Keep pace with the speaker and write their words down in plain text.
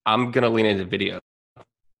I'm going to lean into video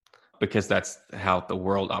because that's how the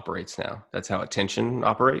world operates now. That's how attention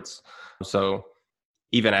operates. So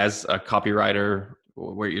even as a copywriter,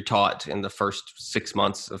 where you're taught in the first 6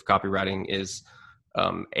 months of copywriting is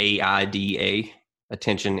AIDA,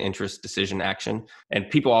 attention, interest, decision, action. And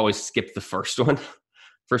people always skip the first one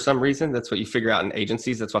for some reason. That's what you figure out in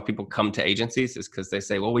agencies. That's why people come to agencies, is because they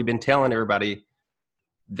say, well, we've been telling everybody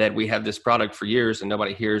that we have this product for years and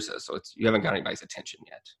nobody hears us. So you haven't got anybody's attention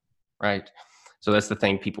yet, right? So that's the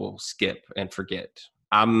thing people skip and forget.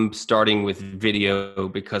 I'm starting with video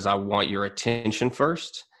because I want your attention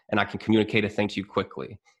first, and I can communicate a thing to you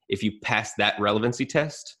quickly. If you pass that relevancy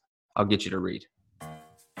test, I'll get you to read.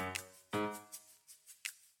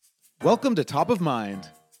 Welcome to Top of Mind,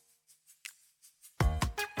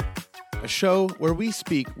 a show where we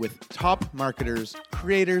speak with top marketers,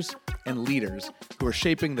 creators, and leaders who are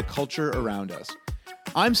shaping the culture around us.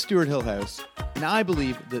 I'm Stuart Hillhouse, and I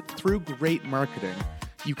believe that through great marketing,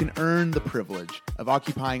 you can earn the privilege of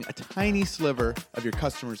occupying a tiny sliver of your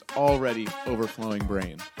customer's already overflowing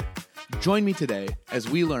brain. Join me today as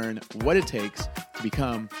we learn what it takes to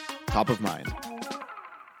become top of mind.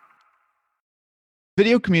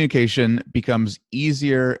 Video communication becomes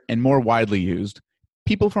easier and more widely used.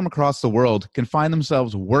 People from across the world can find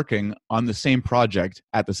themselves working on the same project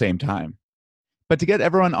at the same time. But to get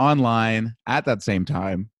everyone online at that same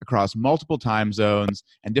time across multiple time zones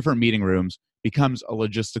and different meeting rooms becomes a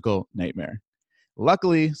logistical nightmare.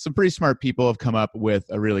 Luckily, some pretty smart people have come up with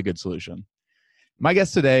a really good solution. My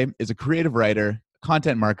guest today is a creative writer,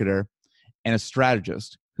 content marketer, and a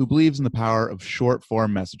strategist who believes in the power of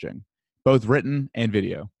short-form messaging, both written and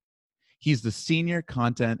video. He's the senior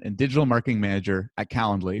content and digital marketing manager at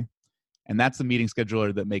Calendly, and that's the meeting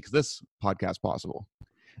scheduler that makes this podcast possible.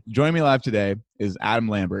 Joining me live today is Adam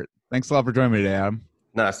Lambert. Thanks a lot for joining me today, Adam.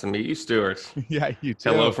 Nice to meet you, Stuart. Yeah, you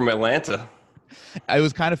too. Hello from Atlanta. It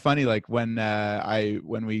was kind of funny, like when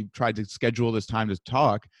we tried to schedule this time to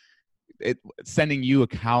talk, sending you a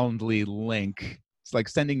Calendly link. It's like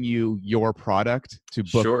sending you your product to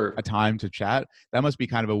book a time to chat. That must be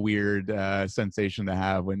kind of a weird sensation to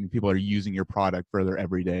have when people are using your product for their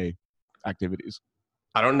everyday activities.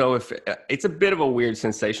 I don't know if it's a bit of a weird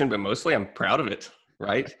sensation, but mostly I'm proud of it,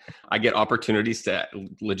 right? I get opportunities to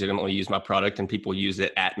legitimately use my product and people use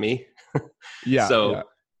it at me. So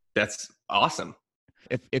that's awesome.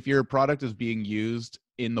 If your product is being used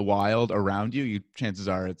in the wild around you, chances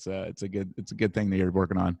are it's a good thing that you're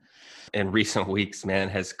working on. In recent weeks, man,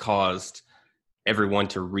 has caused everyone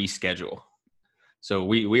to reschedule. So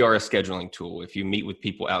we are a scheduling tool. If you meet with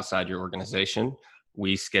people outside your organization,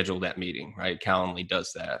 we schedule that meeting, right? Calendly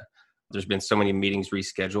does that. There's been so many meetings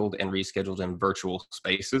rescheduled in virtual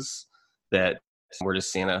spaces that we're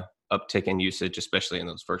just seeing a uptick in usage, especially in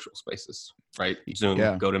those virtual spaces, right? Zoom,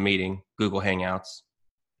 GoToMeeting, Google Hangouts.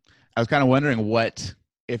 I was kind of wondering what,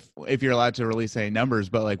 if you're allowed to release any numbers,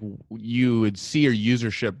 but like you would see your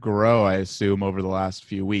usership grow, I assume, over the last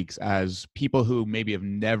few weeks as people who maybe have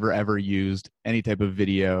never ever used any type of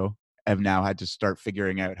video have now had to start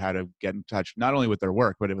figuring out how to get in touch, not only with their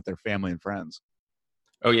work, but with their family and friends.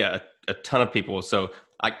 Oh yeah, a ton of people. So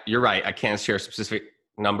you're right. I can't share specific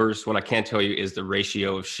numbers. What I can tell you is the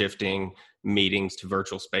ratio of shifting meetings to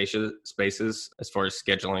virtual spaces as far as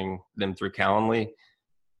scheduling them through Calendly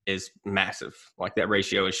is massive. Like that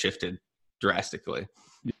ratio has shifted drastically.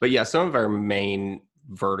 But yeah, some of our main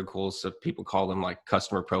verticals, so people call them like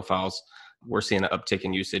customer profiles, we're seeing an uptick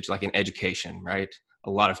in usage, like in education, right? A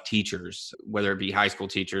lot of teachers, whether it be high school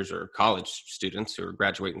teachers or college students who are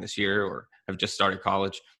graduating this year or have just started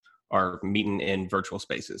college, are meeting in virtual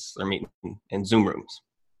spaces. They're meeting in Zoom rooms.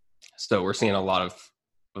 So we're seeing a lot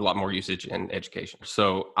more usage in education.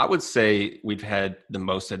 So I would say we've had the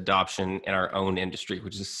most adoption in our own industry,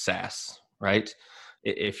 which is SaaS, right?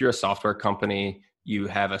 If you're a software company, you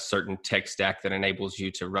have a certain tech stack that enables you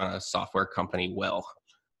to run a software company well.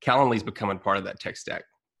 Calendly's becoming part of that tech stack.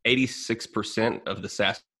 86% of the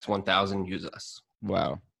SaaS 1000 use us.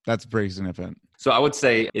 Wow. That's pretty significant. So I would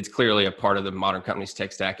say it's clearly a part of the modern company's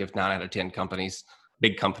tech stack. If 9 out of 10 companies,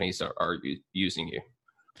 big companies are using you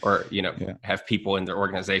or, have people in their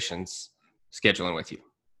organizations scheduling with you.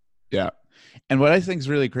 Yeah. And what I think is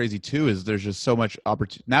really crazy too, is there's just so much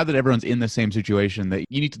opportunity now that everyone's in the same situation that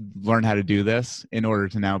you need to learn how to do this in order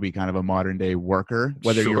to now be kind of a modern day worker,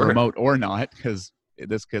 whether you're remote or not, because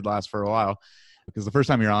this could last for a while. Because the first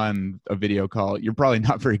time you're on a video call, you're probably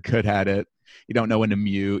not very good at it. You don't know when to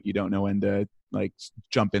mute. You don't know when to like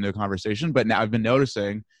jump into a conversation. But now I've been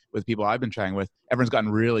noticing with people I've been chatting with, everyone's gotten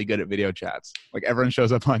really good at video chats. Like everyone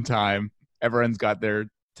shows up on time. Everyone's got their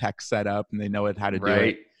tech set up and they know how to do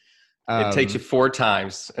it. It takes you 4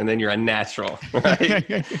 times and then you're a natural,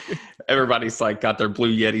 right? Everybody's like got their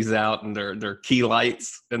blue Yetis out and their key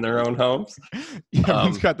lights in their own homes. Yeah,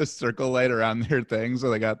 everyone's got the circle light around their thing, so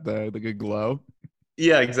they got the good glow.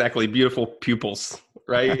 Yeah, exactly. Beautiful pupils,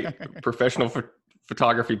 right? Professional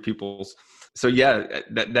photography pupils. So yeah,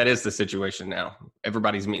 that is the situation now.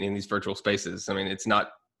 Everybody's meeting in these virtual spaces. I mean, it's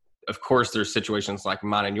not, of course, there's situations like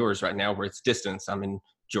mine and yours right now where it's distance. I'm in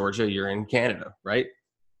Georgia, you're in Canada, right?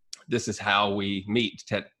 This is how we meet.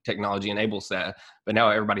 Technology enables that. But now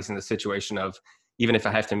everybody's in the situation of, even if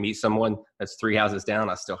I have to meet someone that's 3 houses down,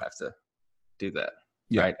 I still have to do that,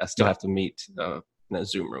 right? I still have to meet in a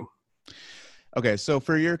Zoom room. Okay, so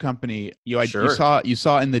for your company, you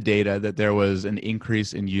saw in the data that there was an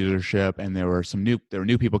increase in usership, and there were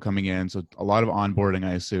new people coming in, so a lot of onboarding,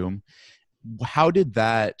 I assume. What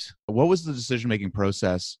was the decision-making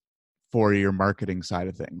process for your marketing side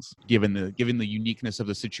of things, given the uniqueness of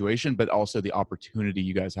the situation, but also the opportunity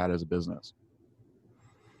you guys had as a business?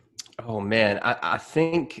 Oh man, I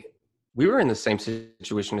think we were in the same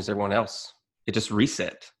situation as everyone else. It just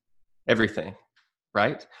reset everything,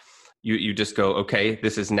 right? You just go, okay,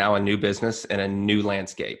 this is now a new business and a new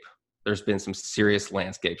landscape. There's been some serious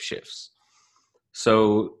landscape shifts.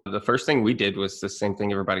 So the first thing we did was the same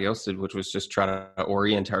thing everybody else did, which was just try to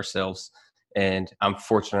orient ourselves. And I'm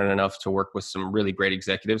fortunate enough to work with some really great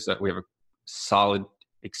executives. That we have a solid,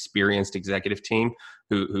 experienced executive team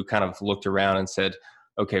who kind of looked around and said,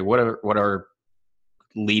 okay, what are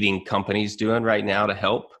leading companies doing right now to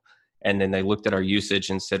help? And then they looked at our usage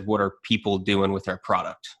and said, what are people doing with our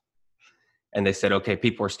product? And they said, okay,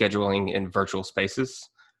 people are scheduling in virtual spaces.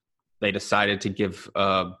 They decided to give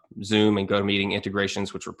Zoom and GoToMeeting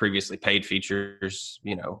integrations, which were previously paid features,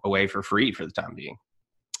 away for free for the time being.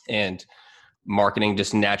 And marketing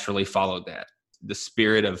just naturally followed that. The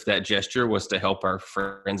spirit of that gesture was to help our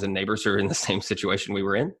friends and neighbors who are in the same situation we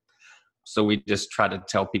were in. So we just try to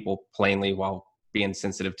tell people plainly while being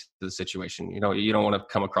sensitive to the situation. You don't want to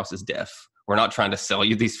come across as deaf. We're not trying to sell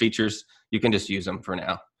you these features. You can just use them for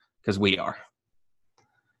now, because we are.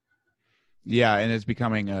 Yeah, and it's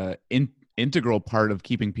becoming an integral part of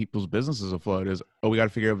keeping people's businesses afloat is, we got to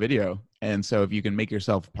figure out video. And so if you can make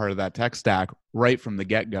yourself part of that tech stack right from the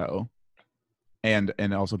get-go, and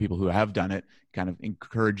also people who have done it, kind of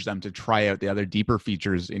encourage them to try out the other deeper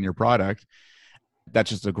features in your product, that's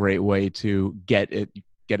just a great way to get it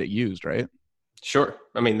used, right? Sure.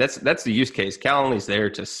 I mean, that's the use case. Calendly's there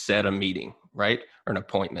to set a meeting, right? Or an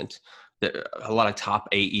appointment. A lot of top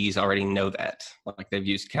AEs already know that. Like, they've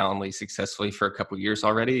used Calendly successfully for a couple of years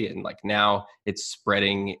already. And like now it's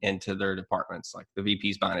spreading into their departments. Like the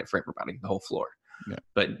VP's buying it for everybody, the whole floor. Yeah.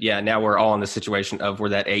 But yeah, now we're all in the situation of we're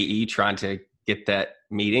that AE trying to get that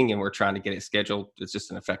meeting and we're trying to get it scheduled. It's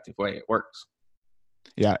just an effective way it works.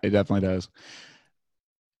 Yeah, it definitely does.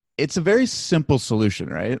 It's a very simple solution,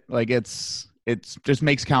 right? Like it's just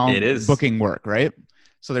makes calendar booking work, right?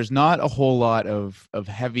 So there's not a whole lot of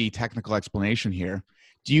heavy technical explanation here.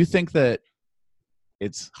 Do you think that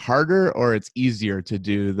it's harder or it's easier to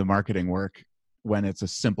do the marketing work when it's a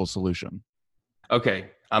simple solution?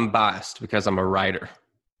 Okay, I'm biased because I'm a writer.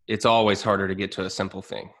 It's always harder to get to a simple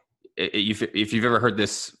thing. If you've ever heard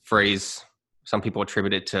this phrase, some people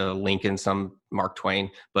attribute it to Lincoln, some Mark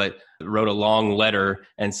Twain, but wrote a long letter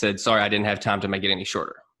and said, sorry, I didn't have time to make it any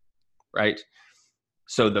shorter, right?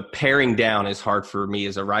 So the paring down is hard for me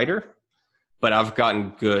as a writer, but I've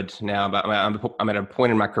gotten good now. I'm at a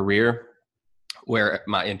point in my career where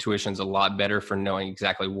my intuition's a lot better for knowing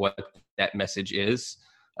exactly what that message is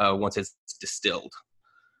once it's distilled.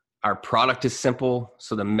 Our product is simple,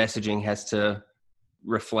 so the messaging has to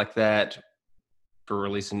reflect that. For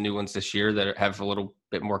releasing new ones this year that have a little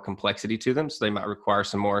bit more complexity to them, so they might require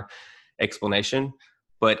some more explanation.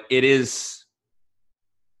 But it is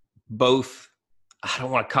both. I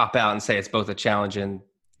don't want to cop out and say it's both a challenge and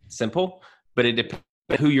simple, but it depends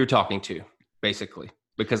on who you're talking to, basically.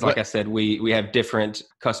 Because like I said, we have different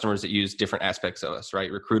customers that use different aspects of us,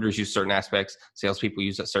 right? Recruiters use certain aspects, salespeople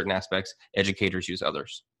use certain aspects, educators use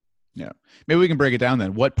others. Yeah. Maybe we can break it down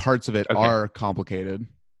then. What parts of it are complicated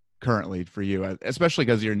currently for you, especially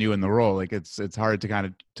because you're new in the role? Like it's hard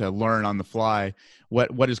to learn on the fly.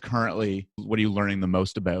 What are you learning the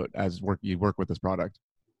most about as you work with this product?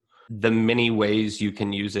 The many ways you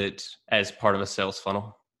can use it as part of a sales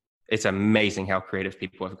funnel. It's amazing how creative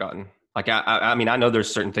people have gotten. Like, I mean, I know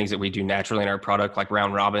there's certain things that we do naturally in our product, like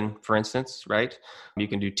round robin, for instance, right? You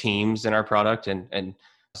can do teams in our product and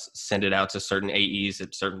send it out to certain AEs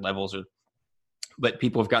at certain levels. But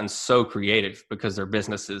people have gotten so creative because their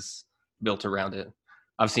business is built around it.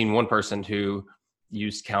 I've seen one person who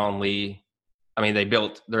used Calendly. I mean, they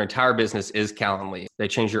built their entire business is Calendly. They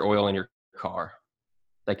change your oil in your car.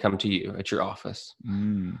 They come to you at your office.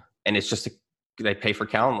 And it's just, they pay for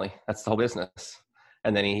Calendly. That's the whole business.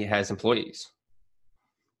 And then he has employees.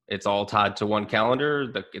 It's all tied to one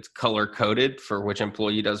calendar. It's color coded for which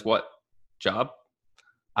employee does what job.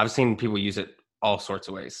 I've seen people use it all sorts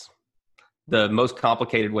of ways. The most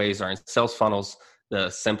complicated ways are in sales funnels. The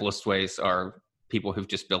simplest ways are people who've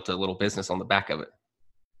just built a little business on the back of it.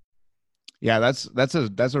 Yeah, that's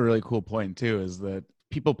a really cool point too, is that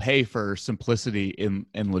people pay for simplicity in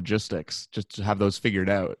logistics, just to have those figured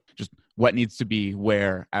out, just what needs to be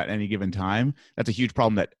where at any given time. That's a huge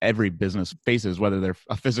problem that every business faces, whether they're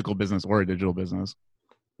a physical business or a digital business.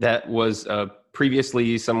 That was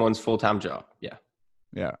previously someone's full-time job.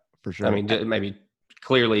 Yeah, for sure. I mean, maybe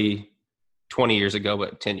clearly 20 years ago,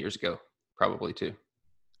 but 10 years ago, probably too.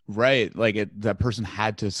 Right. Like that person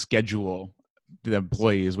had to schedule the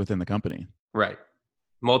employees within the company. Right.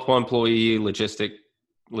 Multiple employee logistical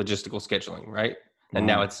scheduling. Right. And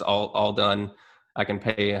now it's all done. I can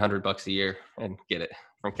pay $100 a year and get it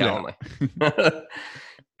from Calendly. Yeah.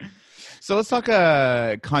 So let's talk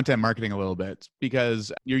content marketing a little bit,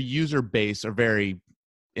 because your user base are very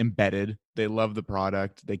embedded. They love the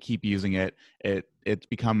product. They keep using it. It's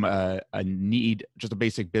become a need, just a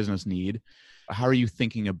basic business need. How are you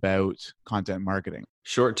thinking about content marketing?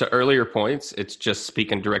 Sure. To earlier points, it's just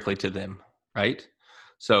speaking directly to them, right?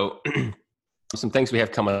 So some things we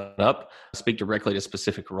have coming up speak directly to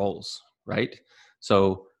specific roles, right?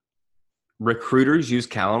 So recruiters use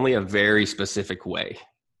Calendly a very specific way.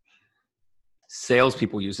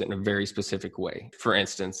 Salespeople use it in a very specific way. For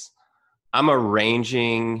instance, I'm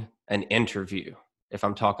arranging an interview if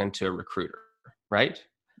I'm talking to a recruiter, right?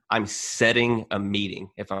 I'm setting a meeting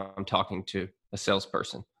if I'm talking to a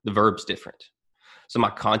salesperson. The verb's different. So my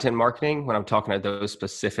content marketing, when I'm talking to those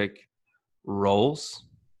specific roles,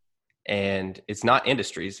 and it's not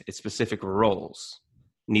industries, it's specific roles,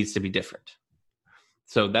 needs to be different.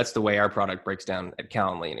 So that's the way our product breaks down at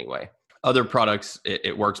Calendly anyway. Other products,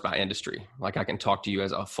 it works by industry. Like I can talk to you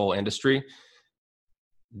as a full industry.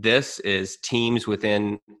 This is teams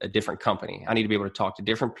within a different company. I need to be able to talk to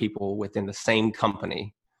different people within the same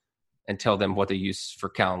company and tell them what the use for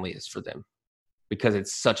Calendly is for them. Because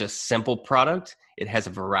it's such a simple product, it has a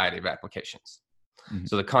variety of applications. Mm-hmm.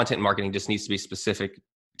 So the content marketing just needs to be specific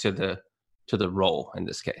to the role in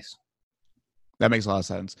this case. That makes a lot of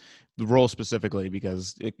sense. The role specifically,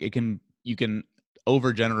 because you can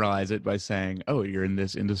overgeneralize it by saying, oh, you're in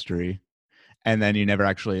this industry, and then you never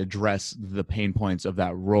actually address the pain points of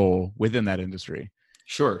that role within that industry.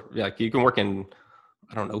 Sure. Like you can work in,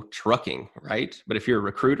 I don't know, trucking, right? But if you're a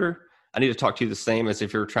recruiter, I need to talk to you the same as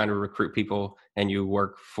if you're trying to recruit people and you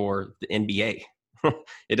work for the NBA.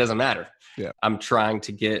 It doesn't matter. Yeah. I'm trying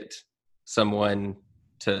to get someone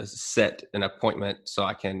to set an appointment so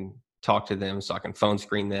I can talk to them, so I can phone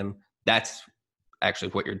screen them. That's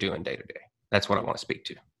actually what you're doing day to day. That's what I want to speak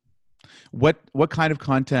to. What kind of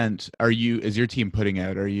content is your team putting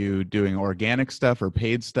out? Are you doing organic stuff or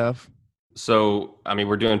paid stuff? So, I mean,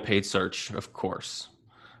 we're doing paid search, of course.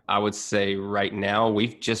 I would say right now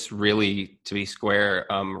we've just really, to be square,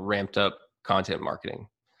 ramped up content marketing.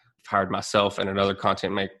 I've hired myself and another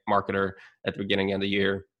content marketer at the beginning of the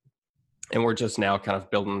year, and we're just now kind of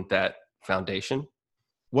building that foundation.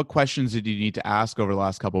 What questions did you need to ask over the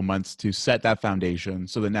last couple of months to set that foundation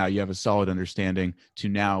so that now you have a solid understanding to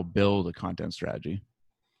now build a content strategy?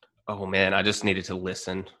 Oh man, I just needed to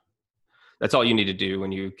listen. That's all you need to do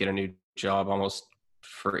when you get a new job, almost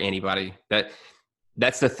for anybody.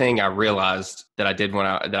 That's the thing I realized that I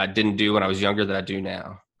didn't do when I was younger that I do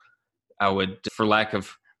now. I would, for lack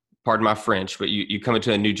of, pardon my French, but you come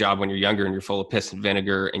into a new job when you're younger and you're full of piss and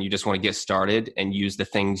vinegar and you just want to get started and use the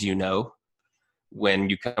things you know. When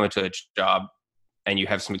you come into a job and you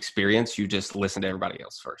have some experience, you just listen to everybody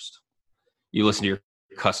else first. You listen to your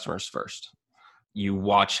customers first. You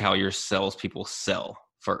watch how your salespeople sell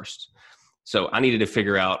first. So I needed to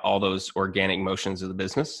figure out all those organic motions of the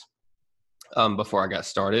business before I got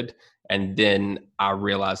started. And then I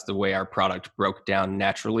realized the way our product broke down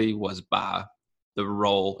naturally was by the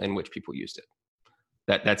role in which people used it.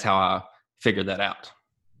 That's how I figured that out,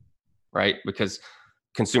 right? Because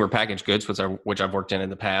consumer packaged goods, which I've worked in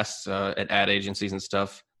the past at ad agencies and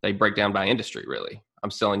stuff, they break down by industry, really.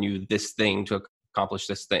 I'm selling you this thing to accomplish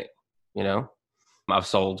this thing, you know? I've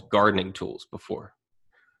sold gardening tools before.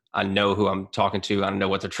 I know who I'm talking to. I know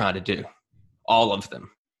what they're trying to do. All of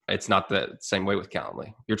them. It's not the same way with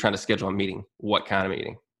Calendly. You're trying to schedule a meeting. What kind of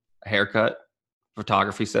meeting? A haircut?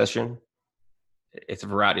 Photography session? It's a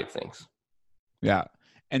variety of things. Yeah.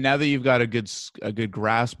 And now that you've got a good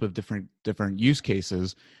grasp of different use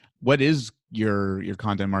cases, what is your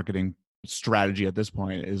content marketing strategy at this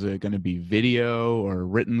point? Is it going to be video or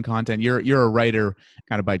written content? You're a writer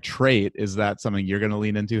kind of by trait. Is that something you're going to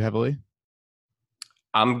lean into heavily?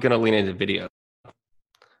 I'm going to lean into video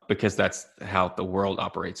because that's how the world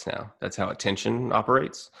operates now. That's how attention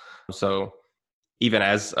operates. So even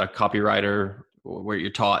as a copywriter, where you're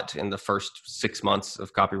taught in the first 6 months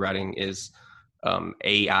of copywriting is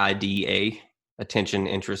AIDA, attention,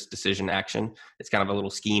 interest, decision, action. It's kind of a little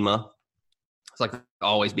schema. It's like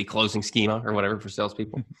always be closing schema or whatever for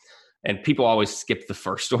salespeople. And people always skip the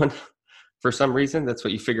first one for some reason. That's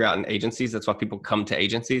what you figure out in agencies. That's why people come to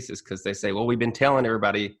agencies, is because they say, well, we've been telling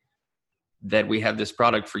everybody that we have this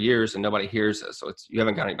product for years and nobody hears us. So you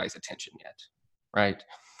haven't got anybody's attention yet, right?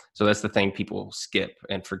 So that's the thing people skip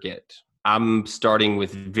and forget. I'm starting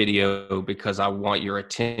with video because I want your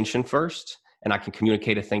attention first, and I can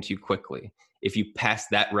communicate a thing to you quickly. If you pass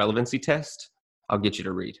that relevancy test, I'll get you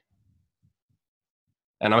to read.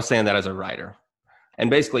 And I'm saying that as a writer.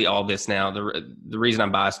 And basically all this now, the reason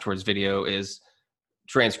I'm biased towards video is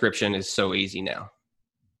transcription is so easy now.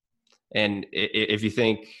 And if you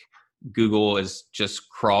think Google is just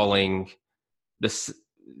crawling this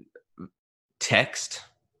text,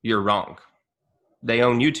 you're wrong. They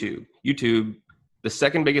own YouTube. YouTube, the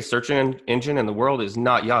second biggest search engine in the world, is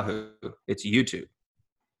not Yahoo. It's YouTube.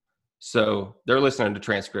 So they're listening to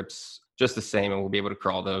transcripts just the same, and we'll be able to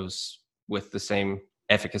crawl those with the same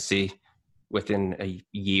efficacy within a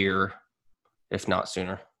year, if not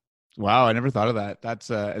sooner. Wow, I never thought of that. That's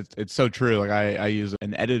it's so true. Like I use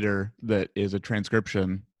an editor that is a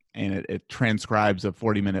transcription, and it transcribes a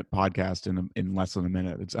 40-minute podcast in less than a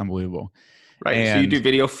minute. It's unbelievable. Right. And so you do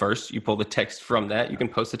video first, you pull the text from that, you can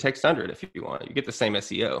post the text under it if you want. You get the same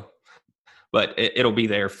SEO, but it'll be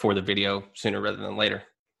there for the video sooner rather than later.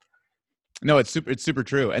 No, it's super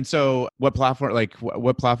true. And so what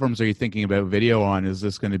platforms are you thinking about video on? Is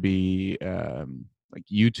this going to be like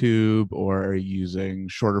YouTube, or are you using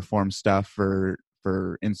shorter form stuff for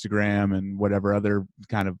Instagram and whatever other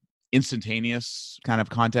kind of instantaneous kind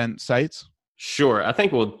of content sites? Sure. I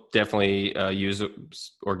think we'll definitely use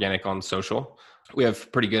organic on social. We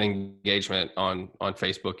have pretty good engagement on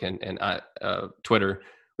Facebook and Twitter.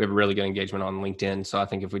 We have a really good engagement on LinkedIn. So I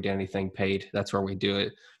think if we did anything paid, that's where we do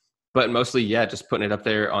it. But mostly, just putting it up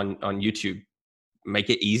there on YouTube.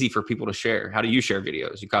 Make it easy for people to share. How do you share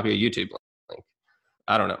videos? You copy a YouTube link.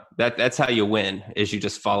 I don't know. That's how you win, is you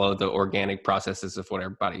just follow the organic processes of what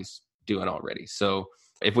everybody's doing already. So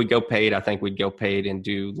if we go paid, I think we'd go paid and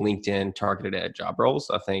do LinkedIn targeted ad job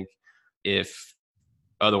roles. I think if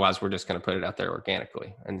otherwise, we're just going to put it out there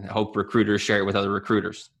organically and hope recruiters share it with other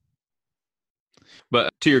recruiters.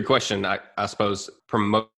 But to your question, I suppose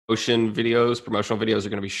promotional videos are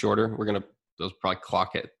going to be shorter. Those probably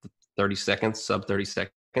clock at 30 seconds, sub 30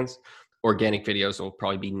 seconds. Organic videos will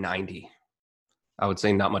probably be 90. I would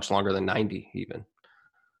say not much longer than 90 even.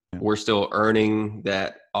 Yeah. We're still earning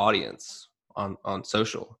that audience on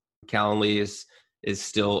social. Calendly is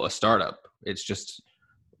still a startup. It's just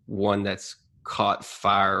one that's caught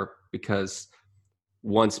fire because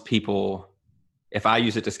if I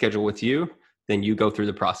use it to schedule with you, then you go through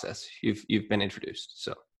the process. You've been introduced.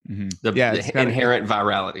 So the inherent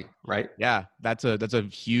virality, right? Yeah, that's a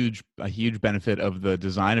huge benefit of the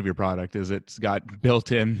design of your product, is it's got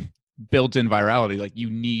built-in virality. Like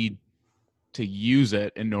you need to use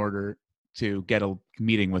it in order to get a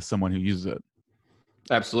meeting with someone who uses it.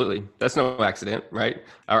 Absolutely. That's no accident, right?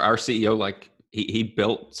 Our CEO, he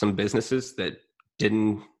built some businesses that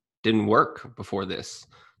didn't work before this.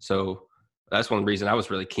 So that's one reason I was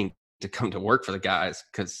really keen to come to work for the guys,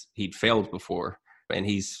 because he'd failed before. And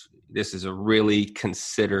this is a really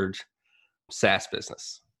considered SaaS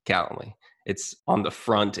business, Calendly. It's on the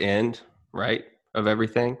front end, right, of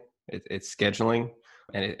everything. It's scheduling,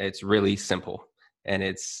 and it's really simple, and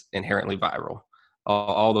it's inherently viral.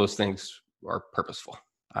 All those things are purposeful,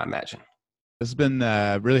 I imagine. This has been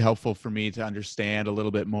really helpful for me to understand a little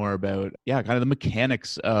bit more about, kind of the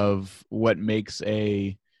mechanics of what makes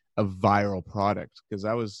a viral product, because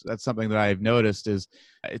that's something that I've noticed is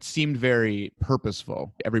it seemed very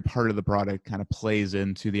purposeful. Every part of the product kind of plays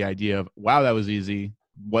into the idea of, wow, that was easy,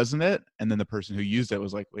 wasn't it? And then the person who used it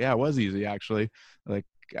was like, well, yeah, it was easy actually. Like,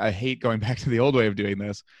 I hate going back to the old way of doing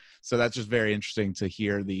this. So that's just very interesting to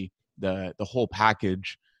hear the whole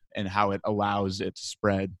package and how it allows it to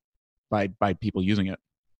spread by people using it.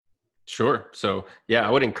 Sure. So I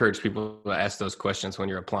would encourage people to ask those questions when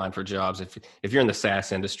you're applying for jobs. If you're in the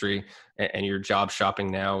SaaS industry and you're job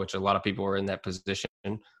shopping now, which a lot of people are in that position,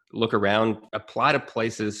 look around, apply to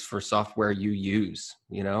places for software you use,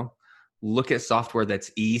 look at software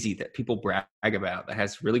that's easy, that people brag about, that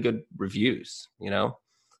has really good reviews,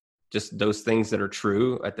 just those things that are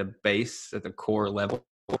true at the base, at the core level,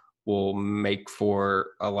 will make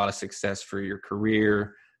for a lot of success for your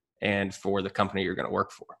career and for the company you're going to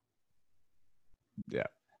work for. Yeah,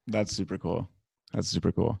 that's super cool. That's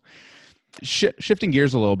super cool. Shifting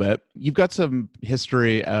gears a little bit, you've got some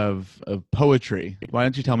history of poetry. Why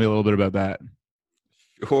don't you tell me a little bit about that?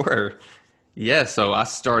 Sure. Yeah, so I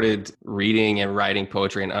started reading and writing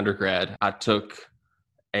poetry in undergrad. I took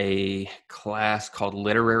a class called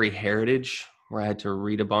Literary Heritage where I had to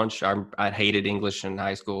read a bunch. I hated English in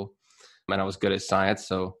high school, and I was good at science,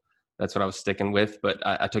 so that's what I was sticking with. But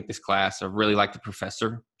I took this class. I really liked the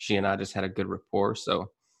professor. She and I just had a good rapport, so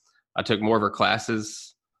I took more of her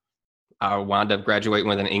classes. I wound up graduating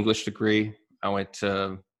with an English degree. I went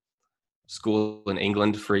to school in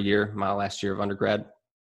England for a year, my last year of undergrad,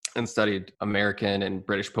 and studied American and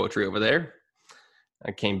British poetry over there.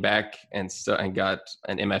 I came back and got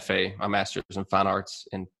an MFA, my master's in fine arts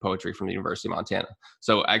in poetry from the University of Montana.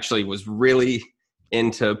 So I actually was really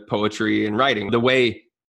into poetry and writing. The way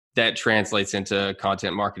that translates into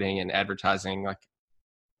content marketing and advertising, like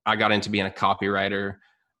I got into being a copywriter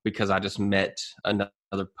because I just met another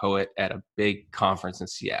poet at a big conference in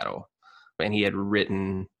Seattle. And he had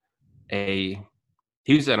written he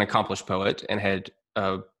was an accomplished poet and had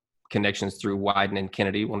connections through Wieden and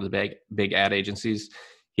Kennedy, one of the big ad agencies.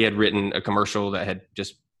 He had written a commercial that had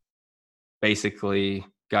just basically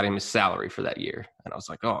got him his salary for that year. And I was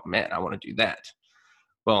like, oh man, I want to do that.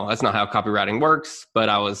 Well, that's not how copywriting works, but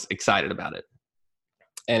I was excited about it.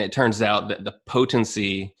 And it turns out that the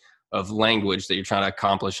potency of language that you're trying to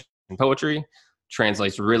accomplish in poetry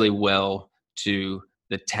translates really well to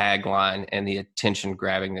the tagline and the attention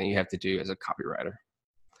grabbing that you have to do as a copywriter.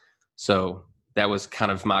 So that was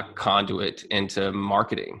kind of my conduit into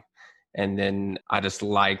marketing. And then I just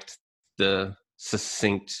liked the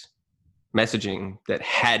succinct messaging that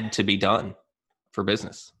had to be done for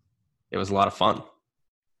business. It was a lot of fun.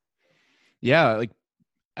 Yeah, like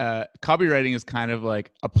copywriting is kind of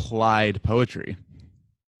like applied poetry.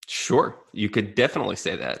 Sure, you could definitely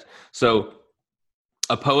say that. So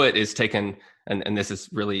a poet is taken, and this is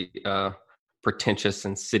really pretentious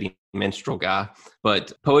and city minstrel guy,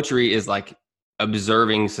 but poetry is like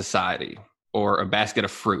observing society or a basket of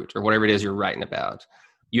fruit or whatever it is you're writing about.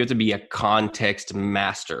 You have to be a context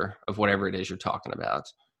master of whatever it is you're talking about.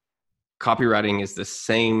 Copywriting is the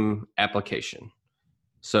same application.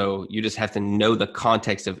 So you just have to know the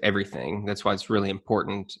context of everything. That's why it's really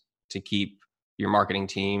important to keep your marketing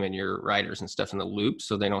team and your writers and stuff in the loop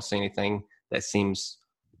so they don't say anything that seems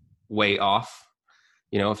way off.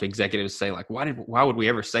 If executives say like, why would we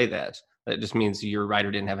ever say that? That just means your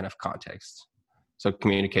writer didn't have enough context. So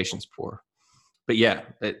communication's poor. But yeah,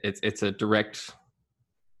 it's a direct,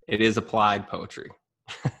 it is applied poetry.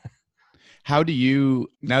 How do you,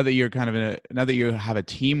 now that you have a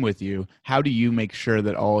team with you, how do you make sure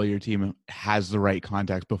that all your team has the right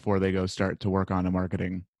context before they go start to work on a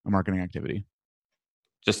marketing activity?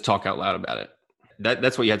 Just talk out loud about it.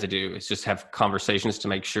 That's what you have to do, is just have conversations to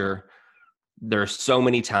make sure. There are so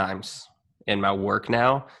many times in my work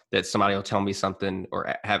now that somebody will tell me something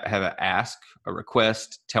or have an ask, a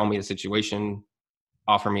request, tell me the situation,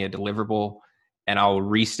 offer me a deliverable, and I'll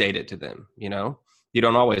restate it to them. You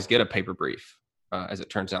don't always get a paper brief, as it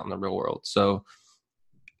turns out in the real world. So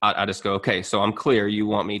I just go, okay, so I'm clear. You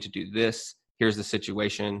want me to do this. Here's the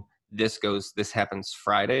situation. This happens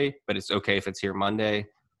Friday, but it's okay if it's here Monday.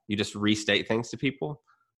 You just restate things to people.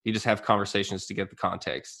 You just have conversations to get the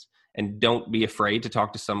context. And don't be afraid to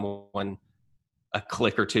talk to someone a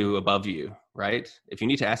click or two above you, right? If you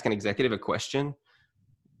need to ask an executive a question,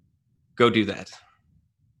 go do that,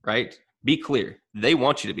 right? Be clear. They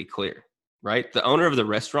want you to be clear, right? The owner of the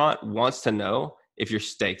restaurant wants to know if your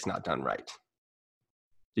steak's not done right.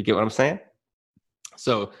 You get what I'm saying?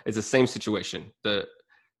 So it's the same situation. The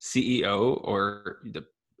CEO or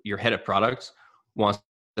your head of products wants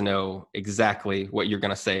to know exactly what you're going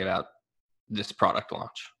to say about this product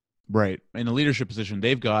launch. Right. In a leadership position,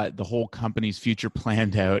 they've got the whole company's future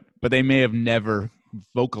planned out, but they may have never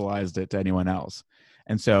vocalized it to anyone else.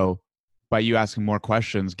 And so by you asking more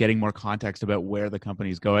questions, getting more context about where the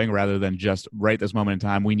company's going rather than just right this moment in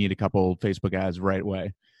time, we need a couple Facebook ads right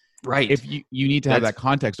away. Right. If you need to have that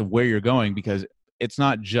context of where you're going, because it's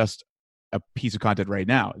not just a piece of content right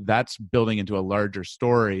now. That's building into a larger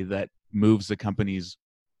story that moves the company's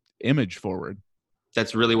image forward.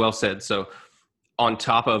 That's really well said. So on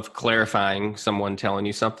top of clarifying someone telling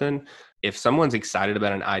you something, if someone's excited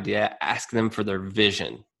about an idea, ask them for their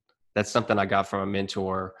vision. That's something I got from a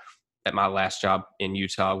mentor at my last job in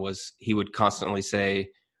Utah. Was he would constantly say,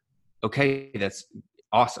 okay, that's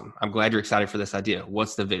awesome. I'm glad you're excited for this idea.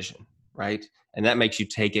 What's the vision, right? And that makes you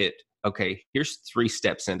take it, okay, here's 3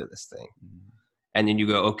 steps into this thing. And then you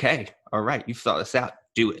go, okay, all right, you've thought this out,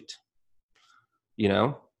 do it.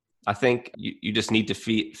 I think you just need to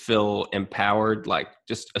feel empowered, like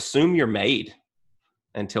just assume you're made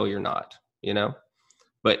until you're not,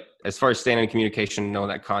 But as far as staying in communication, knowing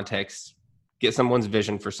that context, get someone's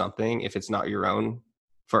vision for something if it's not your own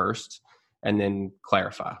first, and then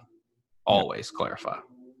clarify. Always clarify.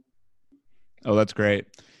 Oh, that's great.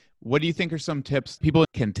 What do you think are some tips people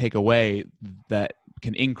can take away that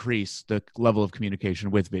can increase the level of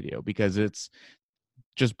communication with video? Because it's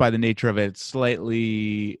just by the nature of it, it's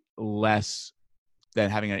slightly less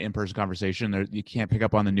than having an in-person conversation. You can't pick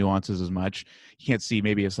up on the nuances as much. You can't see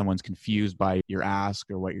maybe if someone's confused by your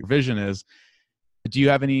ask or what your vision is.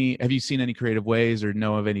 Have you seen any creative ways or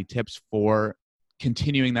know of any tips for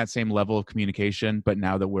continuing that same level of communication, but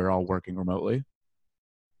now that we're all working remotely?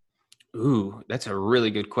 Ooh, that's a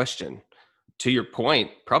really good question. To your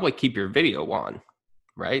point, probably keep your video on,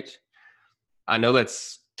 right? I know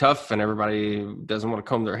that's tough and everybody doesn't want to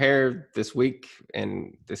comb their hair this week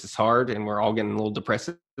and this is hard and we're all getting a little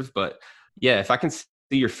depressive, but yeah, if I can see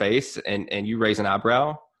your face and you raise an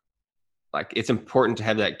eyebrow, like it's important to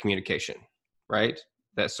have that communication, right?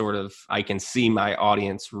 That sort of, I can see my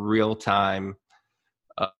audience real time,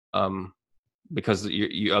 because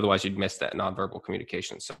you otherwise you'd miss that nonverbal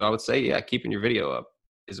communication. So I would say, yeah, keeping your video up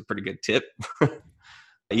is a pretty good tip,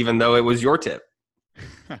 even though it was your tip.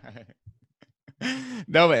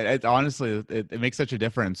 No, honestly, it makes such a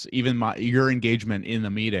difference. Even your engagement in the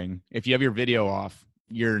meeting, if you have your video off,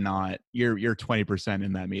 you're 20%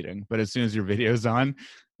 in that meeting. But as soon as your video's on,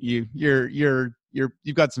 you've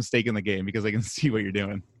got some stake in the game because I can see what you're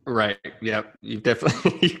doing. Right. Yeah. You've got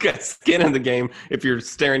skin in the game. If you're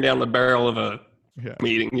staring down the barrel of a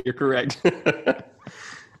meeting, you're correct.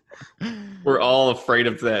 We're all afraid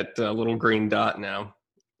of that little green dot now.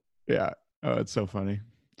 Yeah. Oh, it's so funny.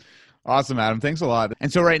 Awesome, Adam. Thanks a lot.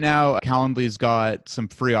 And so right now, Calendly's got some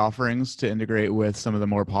free offerings to integrate with some of the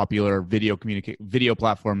more popular video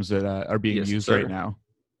platforms that are being used right now.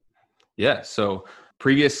 Yeah. So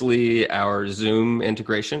previously, our Zoom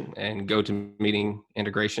integration and GoToMeeting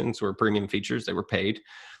integrations were premium features that were paid.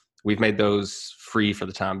 We've made those free for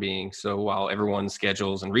the time being. So while everyone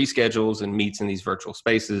schedules and reschedules and meets in these virtual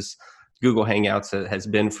spaces, Google Hangouts has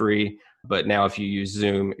been free. But now if you use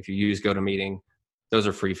Zoom, if you use GoToMeeting, those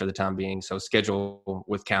are free for the time being. So schedule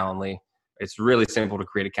with Calendly. It's really simple to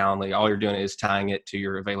create a Calendly. All you're doing is tying it to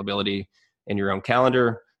your availability in your own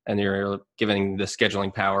calendar, and you're giving the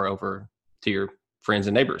scheduling power over to your friends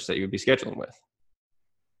and neighbors that you would be scheduling with.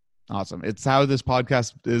 Awesome. It's how this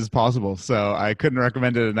podcast is possible. So I couldn't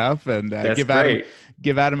recommend it enough. And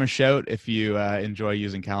give Adam a shout if you enjoy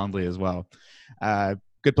using Calendly as well.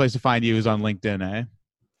 Good place to find you is on LinkedIn, eh?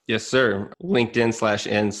 Yes, sir.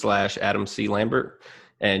 LinkedIn/n/Adam C. Lambert.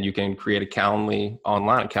 And you can create a Calendly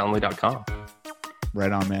online at calendly.com.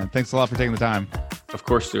 Right on, man. Thanks a lot for taking the time. Of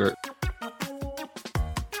course, Stuart.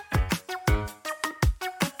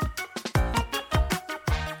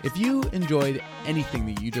 If you enjoyed anything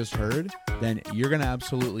that you just heard, then you're going to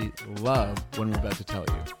absolutely love what I'm about to tell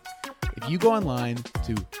you. If you go online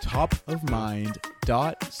to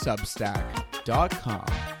topofmind.substack.com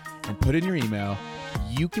and put in your email,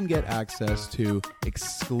 you can get access to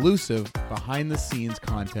exclusive behind-the-scenes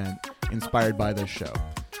content inspired by this show.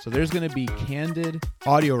 So there's going to be candid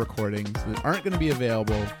audio recordings that aren't going to be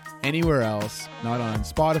available anywhere else, not on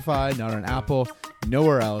Spotify, not on Apple,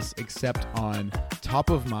 nowhere else except on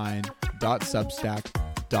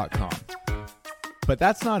topofmind.substack.com. But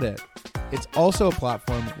that's not it. It's also a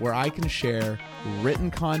platform where I can share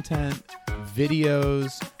written content,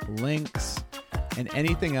 videos, links, and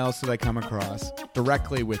anything else that I come across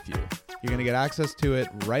directly with you. You're going to get access to it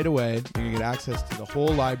right away. You're going to get access to the whole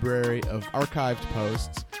library of archived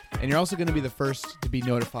posts. And you're also going to be the first to be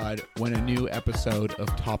notified when a new episode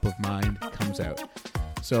of Top of Mind comes out.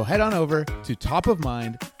 So head on over to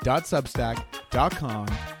topofmind.substack.com.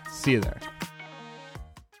 See you there.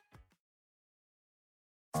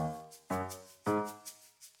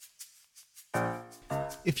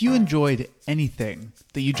 If you enjoyed anything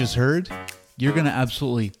that you just heard, you're going to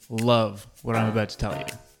absolutely love what I'm about to tell you.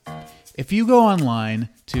 If you go online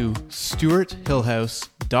to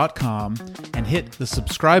stuarthillhouse.com and hit the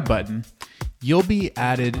subscribe button, you'll be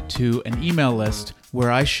added to an email list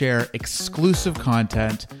where I share exclusive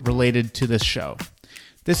content related to this show.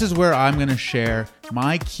 This is where I'm going to share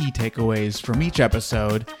my key takeaways from each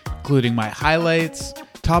episode, including my highlights,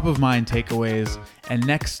 top of mind takeaways and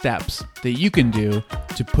next steps that you can do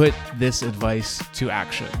to put this advice to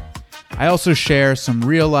action. I also share some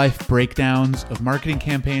real life breakdowns of marketing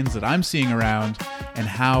campaigns that I'm seeing around and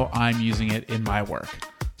how I'm using it in my work.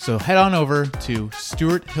 So head on over to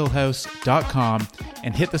stuarthillhouse.com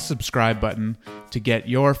and hit the subscribe button to get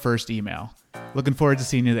your first email. Looking forward to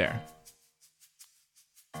seeing you there.